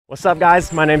What's up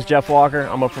guys, my name's Jeff Walker.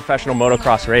 I'm a professional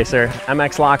motocross racer.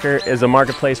 MX Locker is a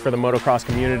marketplace for the motocross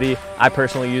community. I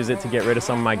personally use it to get rid of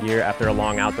some of my gear after a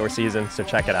long outdoor season, so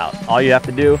check it out. All you have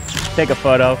to do, take a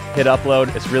photo, hit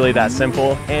upload. It's really that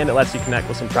simple, and it lets you connect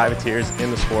with some privateers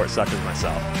in the sport such as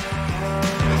myself.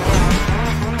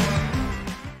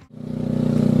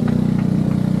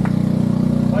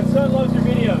 My son loves your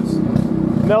videos.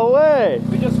 No way!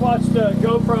 We just watched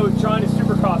GoPro trying to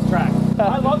supercross track.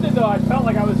 I loved it though, I felt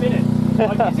like I was in it.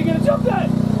 Like, is he gonna jump that?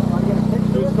 I'm gonna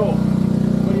picture. It was cool.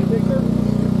 What do you think, sir?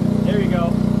 There you go.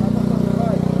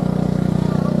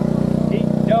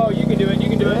 No, you can do it, you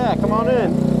can do it. Yeah, come on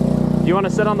in. Do you want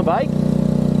to sit on the bike?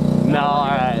 No,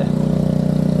 alright.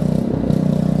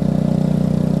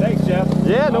 Thanks, Jeff.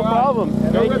 Yeah, no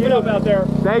problem. Go rip it up out there.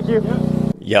 Thank you. Yep.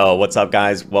 Yo, what's up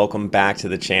guys? Welcome back to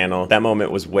the channel. That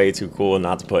moment was way too cool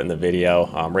not to put in the video.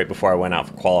 Right before I went out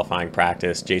for qualifying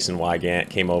practice, Jason Wygant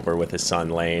came over with his son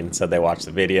Lane, said they watched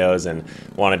the videos and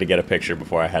wanted to get a picture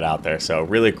before I head out there. So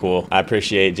really cool. I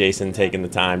appreciate Jason taking the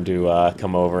time to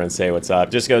come over and say what's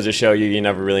up. Just goes to show you, you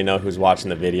never really know who's watching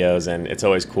the videos, and it's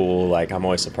always cool. Like, I'm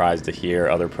always surprised to hear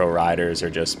other pro riders or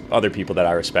just other people that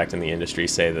I respect in the industry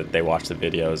say that they watch the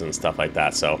videos and stuff like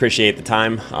that. So appreciate the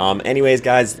time. Anyways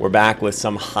guys, we're back with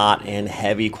some hot and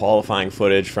heavy qualifying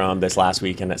footage from this last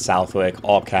weekend at Southwick,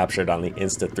 all captured on the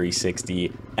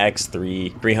Insta360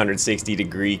 X3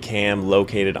 360-degree cam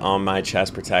located on my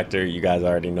chest protector. You guys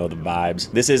already know the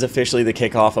vibes. This is officially the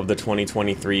kickoff of the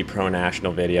 2023 Pro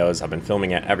National videos. I've been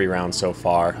filming at every round so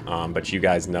far, but you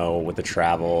guys know with the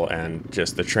travel and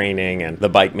just the training and the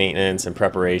bike maintenance and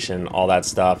preparation, all that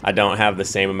stuff, I don't have the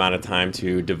same amount of time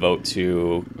to devote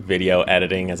to video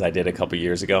editing as I did a couple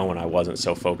years ago when I wasn't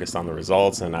so focused on the results,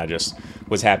 and I just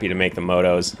was happy to make the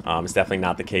motos. It's definitely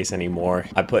not the case anymore.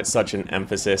 I put such an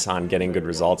emphasis on getting good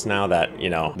results now that, you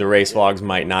know, the race vlogs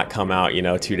might not come out, you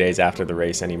know, 2 days after the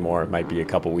race anymore. It might be a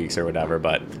couple weeks or whatever,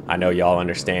 but I know y'all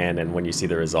understand, and when you see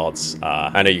the results,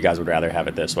 I know you guys would rather have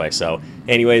it this way. So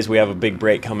anyways, we have a big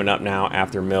break coming up now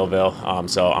after Millville,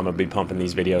 so I'm gonna be pumping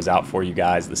these videos out for you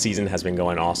guys. The season has been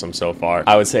going awesome so far.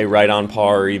 I would say right on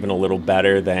par or even a little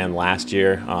better than last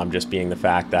year, just being the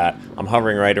fact that I'm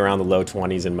hovering right around the low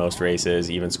 20s in most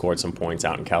races, even scored some points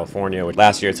out in California, which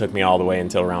last year it took me all the way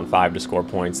until round 5 to score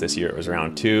points. This year it was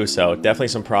round 2, so definitely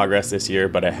some progress this year,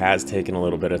 but it has taken a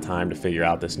little bit of time to figure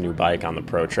out this new bike on the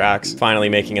pro tracks. Finally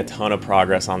making a ton of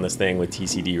progress on this thing with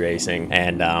TCD Racing,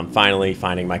 and finally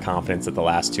finding my confidence at the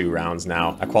last 2 rounds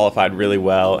now. I qualified really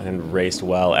well and raced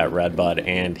well at Redbud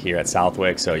and here at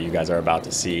Southwick, so you guys are about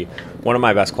to see one of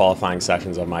my best qualifying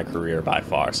sessions of my career by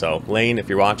far. So Lane, if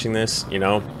you're watching this, you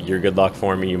know, you're good luck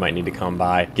for me. You might need to come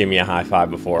by, give me a high five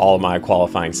before all of my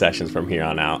qualifying sessions from here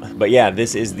on out. But yeah,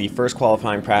 this is the first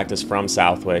qualifying practice from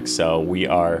Southwick, so we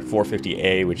are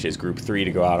 450A, which is group 3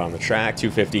 to go out on the track.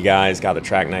 250 guys, got the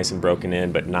track nice and broken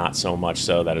in, but not so much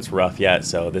so that it's rough yet,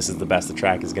 so this is the best the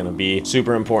track is going to be.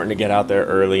 Super important to get out there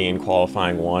early in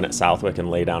qualifying 1 at Southwick and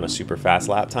lay down a super fast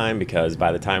lap time, because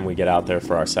by the time we get out there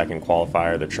for our second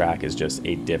qualifier, the track is just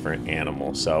a different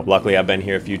animal. So luckily I've been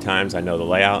here a few times, I know the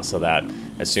layout, so that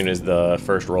as soon as the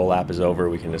first roll lap is over,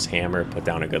 we can just hammer, put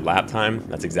down a good lap time.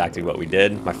 That's exactly what we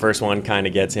did. My first one kind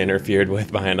of gets interfered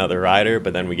with by another rider,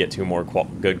 but then we get 2 more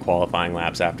good qualifying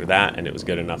laps after that, and it was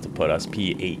good enough to put us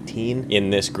P18 in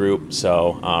this group.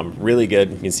 So really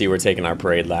good. You can see we're taking our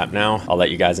parade lap now. I'll let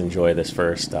you guys enjoy this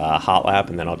first hot lap,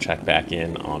 and then I'll check back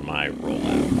in on my roll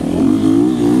lap.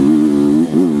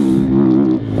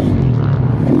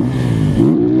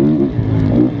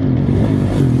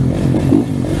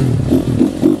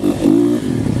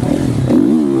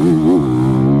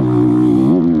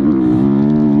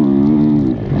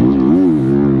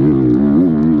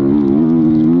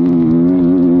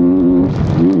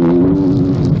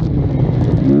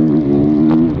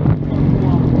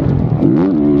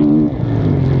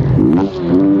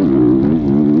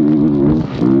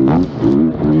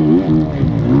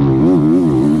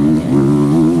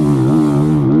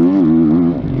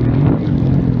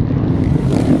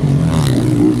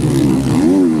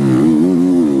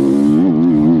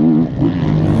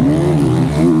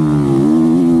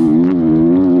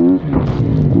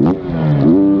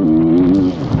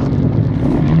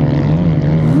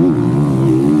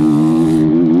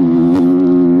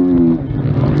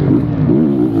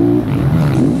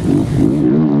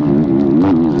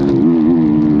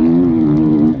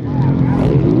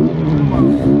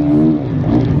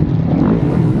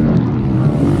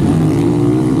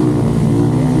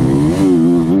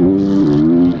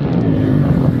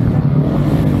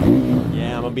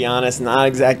 honest, not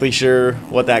exactly sure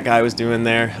what that guy was doing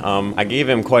there. I gave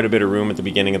him quite a bit of room at the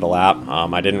beginning of the lap.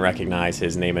 I didn't recognize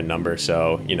his name and number,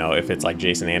 so, you know, if it's like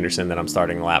Jason Anderson that I'm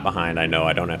starting the lap behind, I know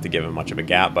I don't have to give him much of a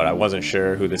gap, but I wasn't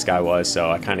sure who this guy was,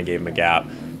 so I kind of gave him a gap.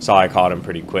 Saw I caught him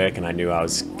pretty quick, and I knew I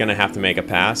was going to have to make a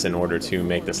pass in order to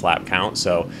make this lap count,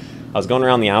 so I was going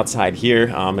around the outside here.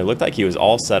 It looked like he was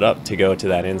all set up to go to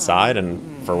that inside,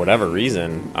 and for whatever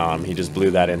reason, he just blew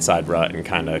that inside rut and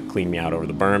kind of cleaned me out over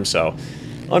the berm. So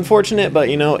unfortunate, but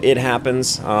you know, it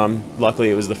happens. Luckily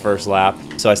it was the first lap,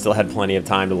 so I still had plenty of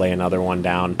time to lay another one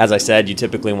down. As I said, you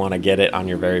typically want to get it on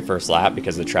your very first lap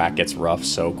because the track gets rough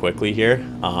so quickly here.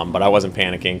 But I wasn't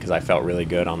panicking because I felt really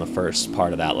good on the first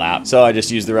part of that lap. So I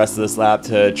just used the rest of this lap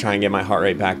to try and get my heart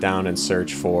rate back down and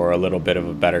search for a little bit of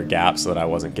a better gap so that I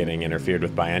wasn't getting interfered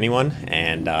with by anyone.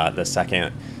 And the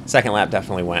second lap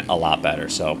definitely went a lot better.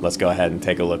 So let's go ahead and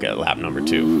take a look at lap number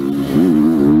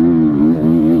 2.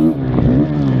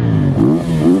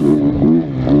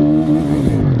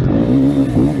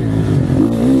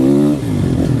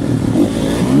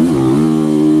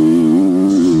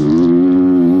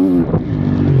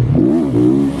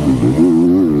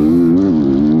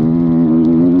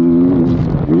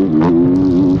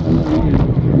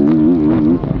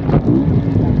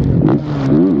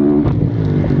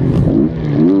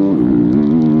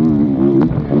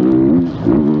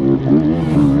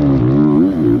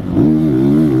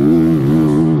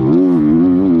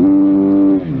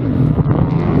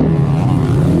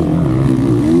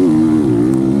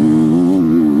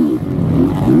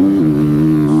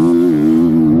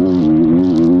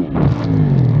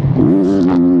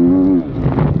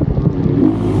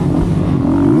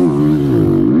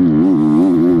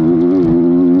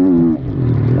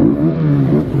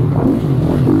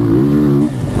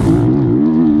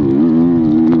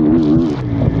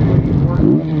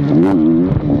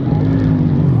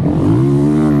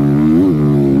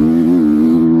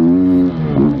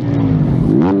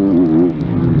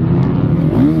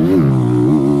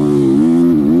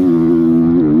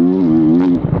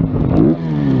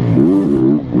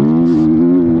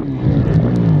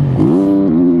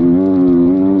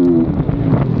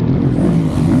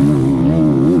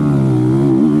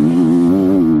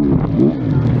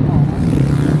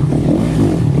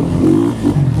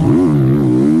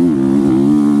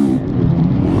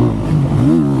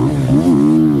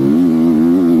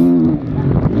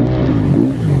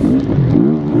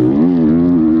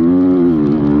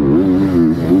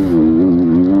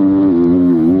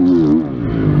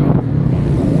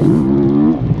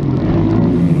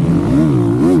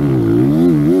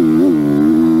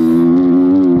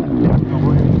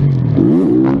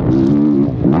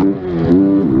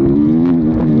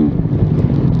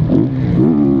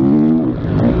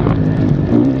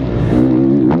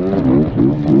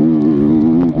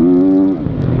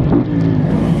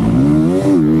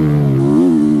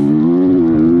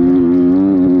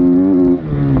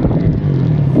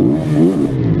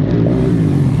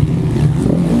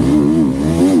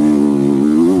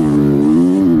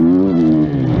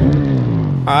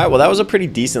 All right, well, that was a pretty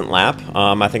decent lap.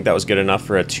 I think that was good enough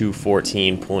for a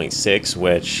 2:14.6,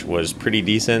 which was pretty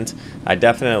decent. I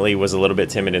definitely was a little bit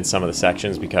timid in some of the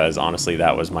sections because honestly,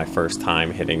 that was my first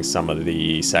time hitting some of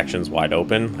the sections wide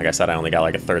open. Like I said, I only got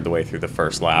like a third the way through the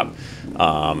first lap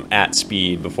at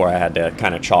speed before I had to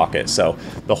kind of chalk it. So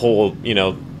the whole, you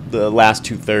know, the last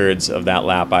 2/3 of that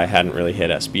lap I hadn't really hit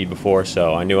at speed before,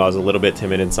 so I knew I was a little bit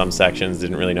timid in some sections,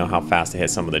 didn't really know how fast to hit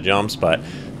some of the jumps, but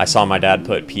I saw my dad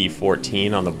put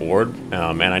P14 on the board,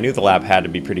 and I knew the lap had to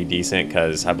be pretty decent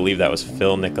because I believe that was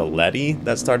Phil Nicoletti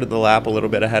that started the lap a little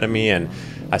bit ahead of me, and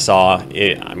I saw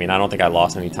it. I mean, I don't think I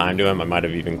lost any time to him. I might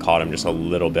have even caught him just a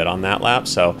little bit on that lap,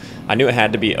 so I knew it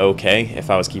had to be okay if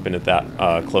I was keeping it that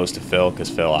close to Phil, because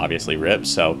Phil obviously rips,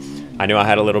 so I knew I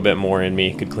had a little bit more in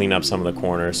me, could clean up some of the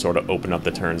corners, sort of open up the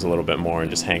turns a little bit more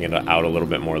and just hang it out a little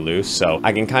bit more loose. So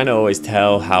I can kind of always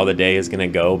tell how the day is going to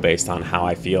go based on how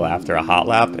I feel after a hot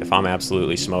lap. If I'm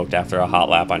absolutely smoked after a hot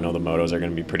lap, I know the motos are going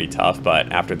to be pretty tough,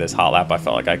 but after this hot lap, I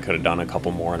felt like I could have done a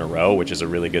couple more in a row, which is a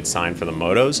really good sign for the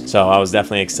motos. So I was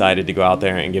definitely excited to go out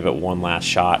there and give it one last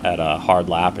shot at a hard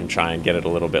lap and try and get it a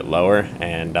little bit lower.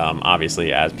 And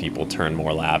obviously, as people turn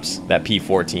more laps, that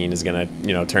P14 is going to,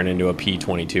 you know, turn into a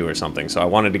P22 or something. So I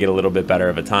wanted to get a little bit better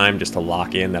of a time just to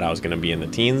lock in that I was going to be in the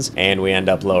teens, and we end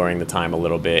up lowering the time a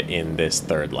little bit in this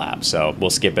third lap. So we'll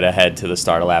skip it ahead to the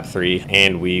start of lap 3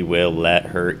 and we will let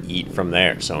her eat from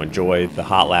there. So enjoy the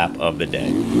hot lap of the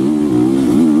day.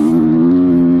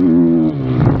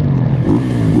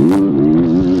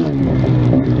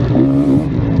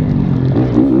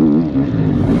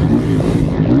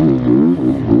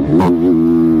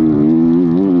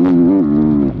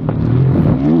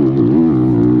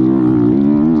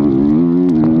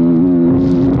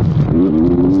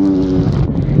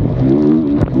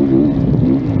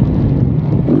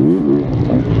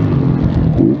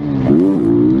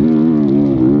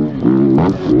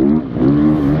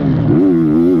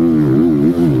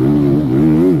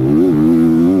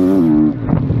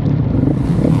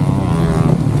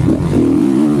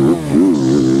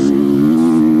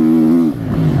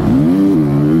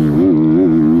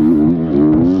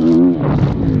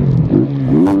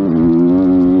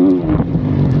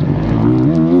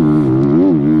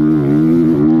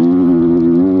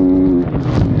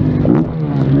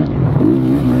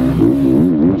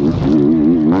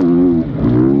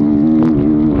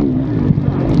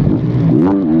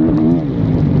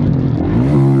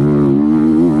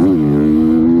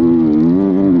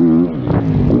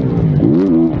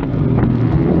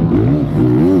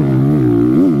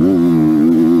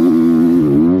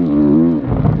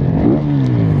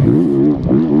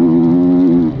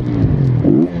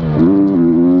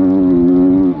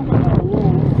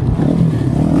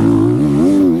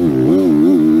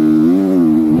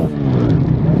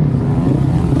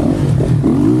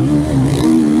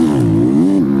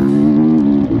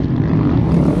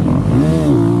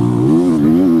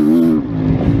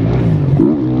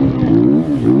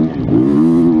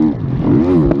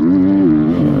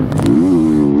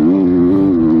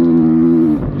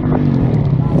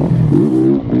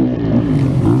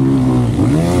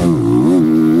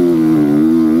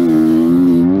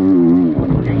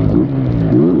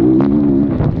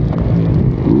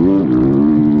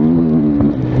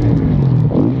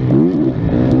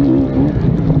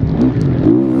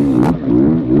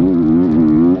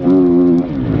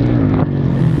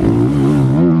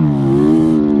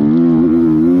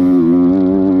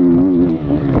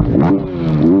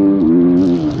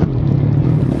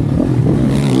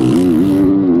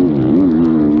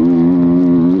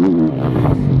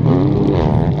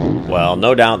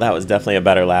 no doubt that was definitely a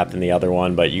better lap than the other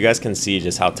one, but you guys can see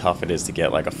just how tough it is to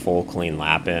get like a full clean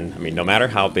lap in. I mean, no matter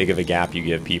how big of a gap you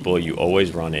give people, you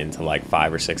always run into like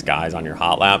 5 or 6 guys on your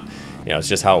hot lap. You know, it's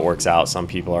just how it works out. Some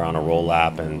people are on a roll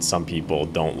lap and some people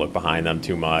don't look behind them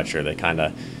too much, or they kind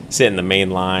of sit in the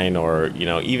main line, or, you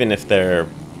know, even if they're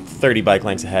 30 bike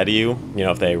lengths ahead of you, you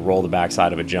know, if they roll the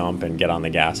backside of a jump and get on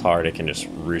the gas hard, it can just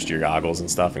roost your goggles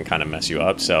and stuff and kind of mess you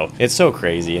up. So it's so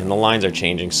crazy, and the lines are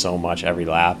changing so much every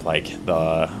lap. Like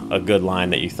a good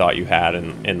line that you thought you had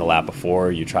in the lap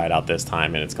before, you try it out this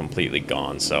time and it's completely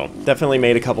gone. So definitely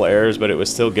made a couple errors, but it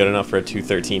was still good enough for a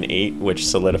 2:13.8, which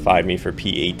solidified me for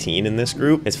P18 in this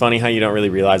group. It's funny how you don't really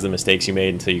realize the mistakes you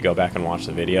made until you go back and watch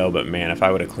the video, but man, if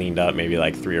I would have cleaned up maybe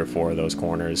like 3 or 4 of those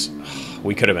corners,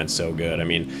 we could have been so good. I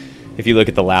mean, if you look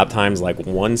at the lap times, like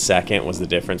 1 second was the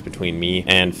difference between me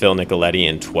and Phil Nicoletti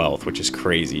in 12th, which is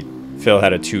crazy. Phil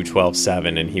had a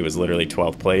 2:12.7 and he was literally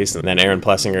 12th place, and then Aaron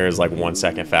Plessinger is like 1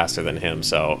 second faster than him.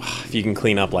 So if you can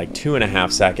clean up like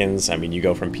 2.5 seconds, I mean, you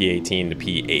go from P18 to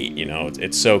P8. You know,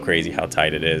 it's so crazy how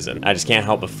tight it is, and I just can't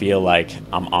help but feel like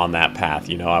I'm on that path.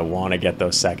 You know, I want to get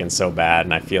those seconds so bad,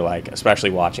 and I feel like, especially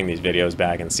watching these videos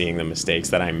back and seeing the mistakes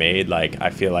that I made, like I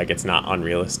feel like it's not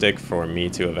unrealistic for me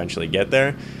to eventually get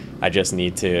there. I just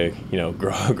need to, you know,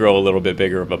 grow a little bit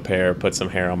bigger of a pair, put some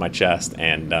hair on my chest,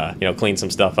 and, you know, clean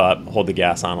some stuff up, hold the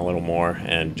gas on a little more,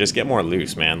 and just get more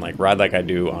loose, man. Like, ride like I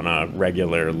do on a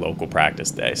regular local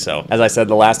practice day. So, as I said,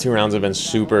 the last 2 rounds have been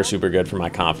super, super good for my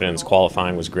confidence.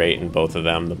 Qualifying was great in both of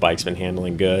them. The bike's been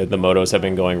handling good. The motos have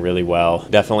been going really well.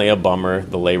 Definitely a bummer,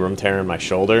 the labrum tear in my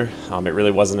shoulder. It really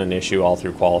wasn't an issue all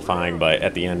through qualifying, but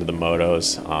at the end of the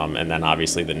motos, and then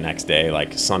obviously the next day,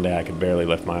 like Sunday, I could barely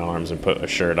lift my arms and put a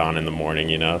shirt on in the morning,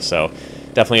 you know. So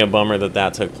definitely a bummer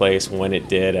that took place when it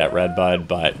did at Redbud,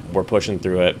 but we're pushing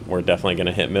through it. We're definitely going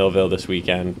to hit Millville this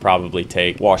weekend, probably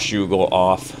take Washougal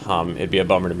off. It'd be a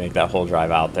bummer to make that whole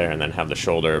drive out there and then have the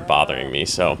shoulder bothering me.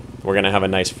 So we're going to have a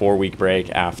nice 4-week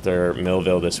break after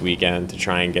Millville this weekend to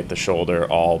try and get the shoulder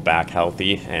all back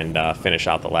healthy and finish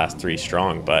out the last 3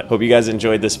 strong. But hope you guys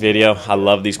enjoyed this video. I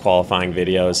love these qualifying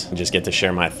videos and just get to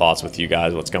share my thoughts with you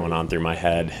guys, what's going on through my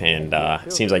head, and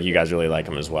it seems like you guys really like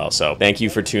them as well. So thank you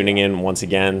for tuning in once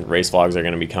again. Race vlogs are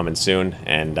going to be coming soon,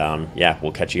 and yeah,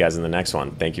 we'll catch you guys in the next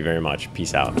one. Thank you very much.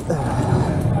 Peace out.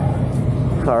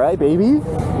 All right, baby,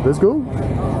 let's go.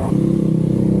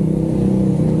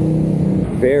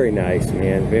 Very nice,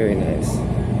 man, very nice.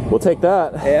 We'll take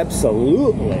that.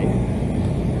 Absolutely.